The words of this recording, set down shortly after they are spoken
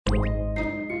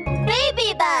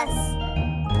save us!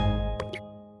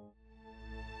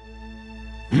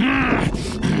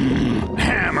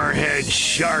 Hammerhead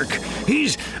Shark.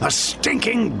 He's a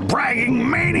stinking, bragging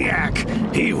maniac.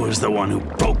 He was the one who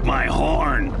broke my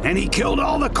horn, and he killed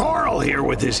all the coral here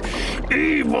with his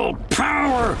evil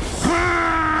power.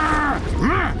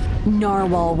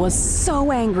 Narwhal was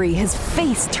so angry his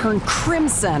face turned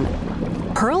crimson.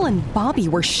 Pearl and Bobby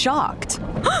were shocked.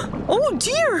 Oh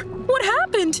dear! What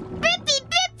happened? Bippy,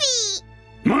 Bippy!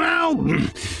 Well,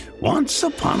 once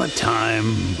upon a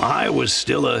time, I was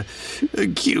still a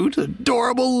cute,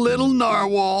 adorable little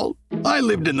narwhal. I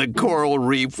lived in the coral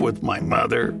reef with my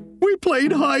mother. We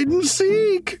played hide and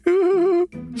seek.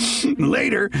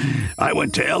 Later, I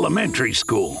went to elementary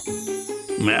school.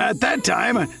 At that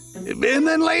time, and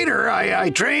then later, I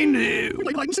trained,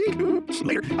 played hide and seek.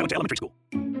 Later, I went to elementary school.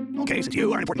 Okay, since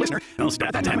you are an important listener, I'll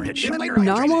start at that time.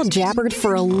 Narwhal jabbered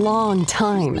for a long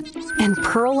time, and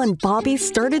Pearl and Bobby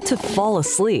started to fall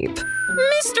asleep.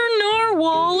 Mr.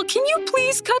 Narwhal, can you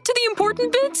please cut to the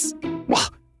important bits? Well,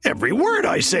 every word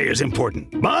I say is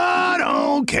important. But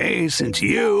okay, since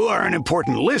you are an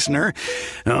important listener,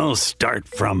 I'll start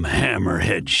from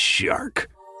Hammerhead Shark.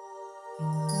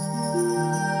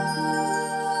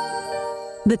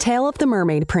 The Tale of the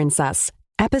Mermaid Princess,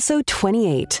 Episode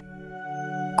 28.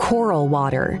 Coral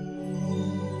Water.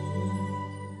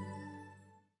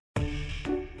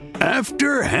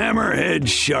 After Hammerhead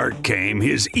Shark came,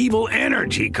 his evil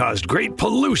energy caused great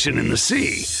pollution in the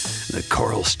sea. The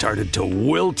coral started to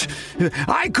wilt.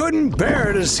 I couldn't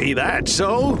bear to see that,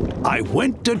 so I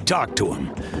went to talk to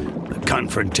him. The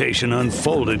confrontation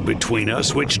unfolded between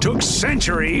us, which took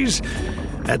centuries.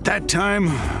 At that time,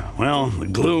 well, the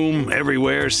gloom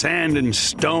everywhere, sand and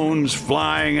stones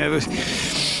flying.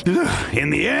 In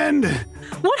the end...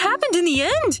 What happened in the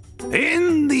end?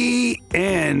 In the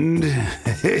end,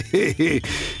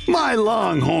 my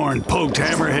longhorn poked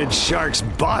Hammerhead Shark's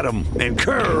bottom, and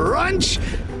crunch,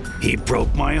 he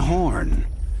broke my horn.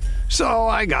 So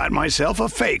I got myself a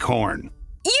fake horn.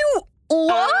 You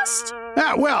lost?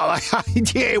 Well,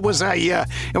 it was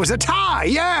a tie.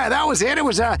 Yeah, that was it. It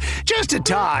was just a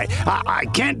tie. I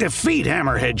can't defeat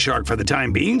Hammerhead Shark for the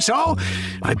time being, so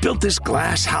I built this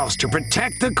glass house to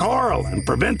protect the coral and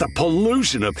prevent the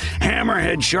pollution of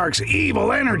Hammerhead Shark's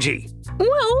evil energy.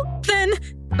 Well, then,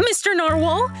 Mr.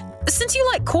 Narwhal, since you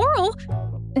like coral,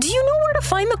 do you know where to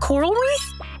find the coral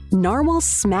reef? Narwhal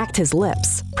smacked his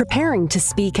lips, preparing to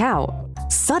speak out.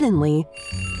 Suddenly,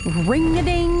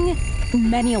 ring-a-ding!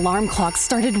 Many alarm clocks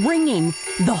started ringing.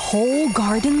 The whole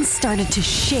garden started to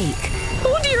shake.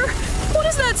 Oh dear! What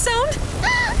is that sound?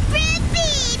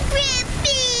 Rippy,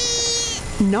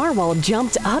 Rippy! Narwhal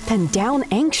jumped up and down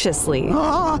anxiously.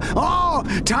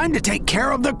 Time to take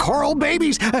care of the coral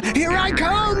babies. Here I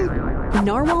come.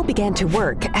 Narwhal began to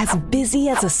work, as busy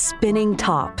as a spinning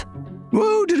top.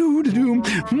 Woo-da-doo-da-doo.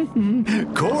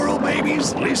 Coral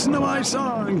babies, listen to my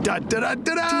song.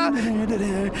 Da-da-da-da-da.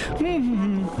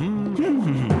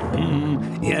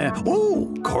 Yeah.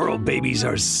 Oh, coral babies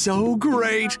are so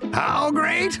great. How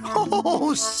great?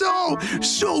 Oh, so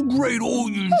great. Oh,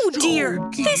 Oh dear,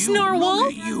 this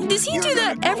Narwhal. Does he do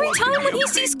that every time when he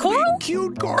sees coral?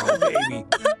 Cute coral baby.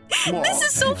 This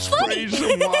is so funny.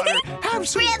 Some water. Have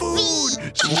some food.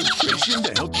 Some nutrition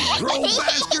to help you grow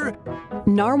faster.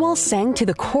 Narwhal sang to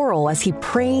the coral as he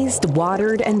praised,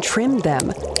 watered, and trimmed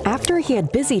them. After he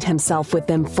had busied himself with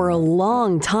them for a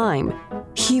long time,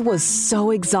 he was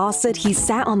so exhausted he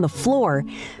sat on the floor,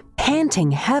 panting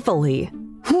heavily.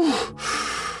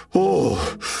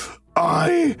 Oh,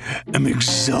 I am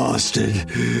exhausted.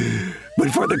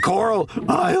 But for the coral,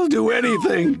 I'll do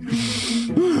anything.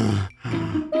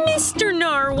 Mr.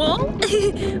 Narwhal,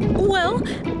 well,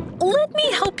 let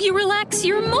me help you relax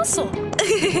your muscle.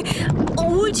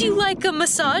 Would you like a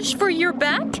massage for your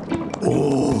back?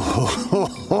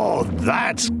 Oh,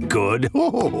 that's good.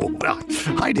 Oh,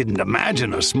 I didn't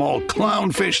imagine a small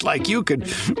clownfish like you could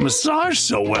massage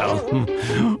so well.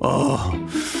 Oh,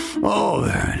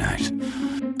 very nice.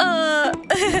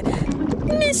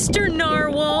 Mr.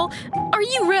 Narwhal, are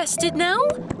you rested now?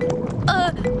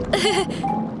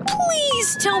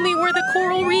 Please tell me where the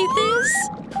coral reef is.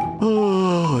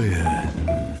 Oh, yeah.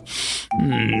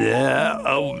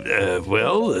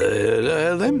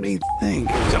 Let me think.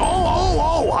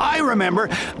 I remember.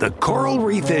 The coral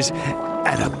reef is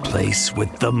at a place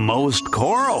with the most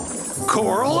coral.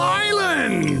 Coral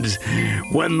Island!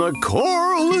 When the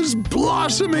coral is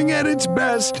blossoming at its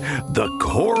best, the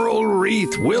coral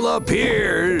reef will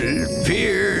appear.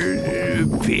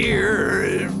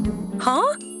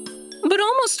 Huh? But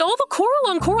almost all the coral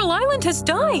on Coral Island has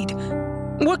died.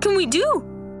 What can we do?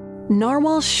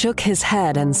 Narwhal shook his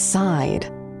head and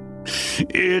sighed.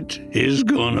 It is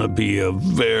gonna be a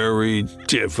very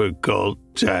difficult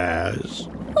task.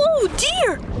 Oh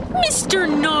dear! Mr.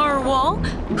 Narwhal,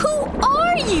 who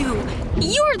are you?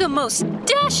 You're the most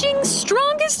dashing,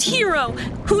 strongest hero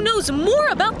who knows more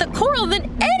about the coral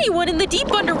than anyone in the deep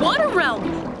underwater realm.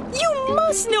 You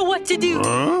must know what to do.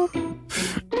 Huh?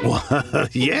 Well,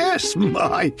 yes,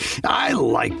 I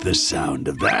like the sound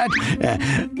of that.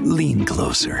 Lean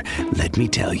closer. Let me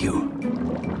tell you.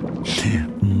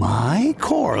 My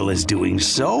coral is doing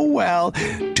so well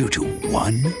due to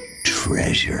one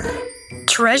treasure.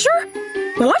 Treasure?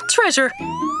 What treasure?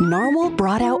 Narwhal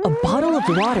brought out a bottle of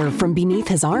water from beneath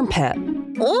his armpit.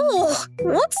 Oh,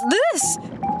 what's this?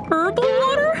 Herbal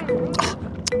water?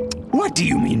 What do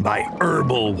you mean by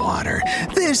herbal water?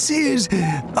 This is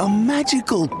a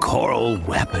magical coral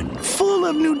weapon full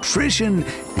of nutrition,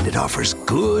 and it offers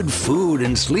good food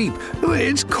and sleep.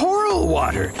 It's coral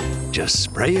water. Just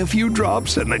spray a few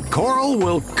drops and the coral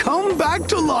will come back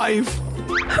to life.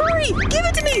 Hurry, give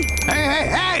it to me!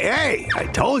 Hey! I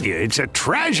told you, it's a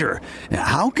treasure. Now,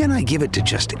 how can I give it to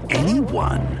just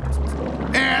anyone?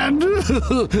 And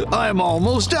I'm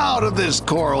almost out of this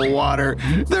coral water.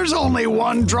 There's only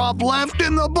one drop left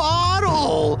in the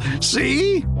bottle.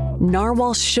 See?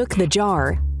 Narwhal shook the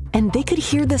jar, and they could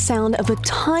hear the sound of a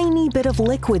tiny bit of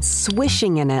liquid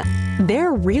swishing in it.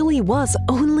 There really was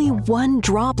only one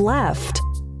drop left.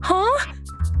 Huh?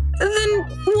 Then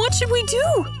what should we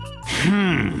do?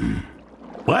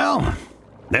 Well,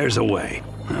 there's a way.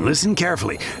 Now listen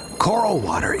carefully. Coral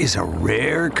water is a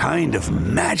rare kind of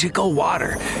magical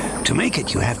water. To make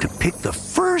it, you have to pick the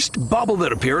first bubble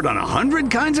that appeared on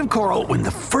 100 kinds of coral when the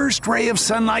first ray of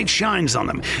sunlight shines on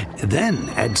them. Then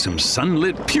add some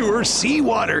sunlit pure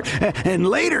seawater. And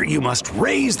later you must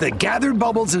raise the gathered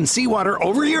bubbles and seawater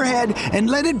over your head and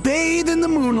let it bathe in the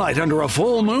moonlight under a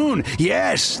full moon.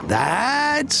 Yes,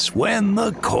 that's when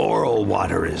the coral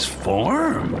water is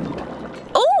formed.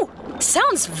 Oh,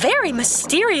 sounds very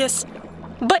mysterious.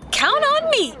 But count on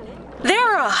me.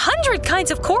 There are 100 kinds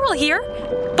of coral here.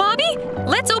 Bobby,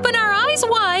 let's open our eyes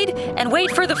wide and wait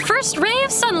for the first ray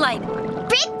of sunlight.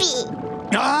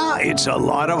 Brippy. It's a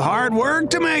lot of hard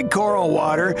work to make coral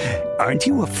water. Aren't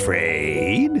you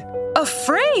afraid?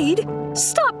 Afraid?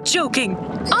 Stop joking.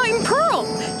 I'm Pearl.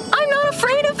 I'm not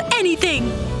afraid of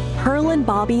anything. Pearl and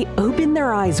Bobby opened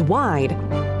their eyes wide,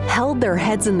 held their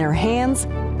heads in their hands,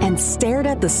 and stared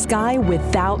at the sky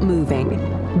without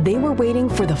moving. They were waiting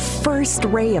for the first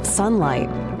ray of sunlight.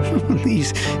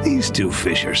 These two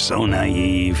fish are so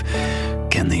naive.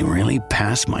 Can they really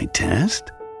pass my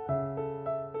test?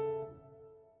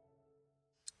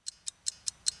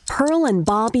 Pearl and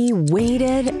Bobby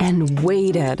waited and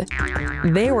waited.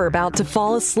 They were about to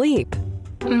fall asleep.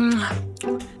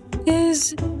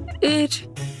 Is it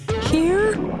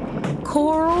here?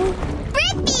 Coral?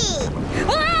 Brippy.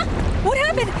 Ah! What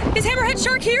happened? Is Hammerhead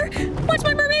Shark here? Watch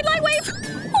my mermaid light wave!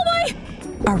 Oh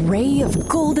my! A ray of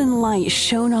golden light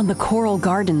shone on the coral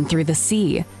garden through the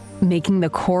sea, making the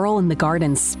coral in the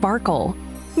garden sparkle.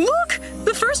 Look!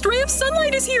 The first ray of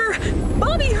sunlight is here!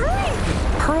 Bobby,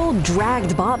 hurry! Pearl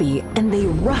dragged Bobby, and they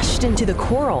rushed into the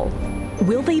coral.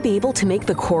 Will they be able to make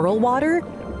the coral water?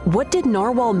 What did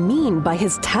Narwhal mean by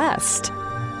his test?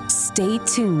 Stay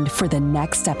tuned for the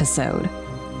next episode.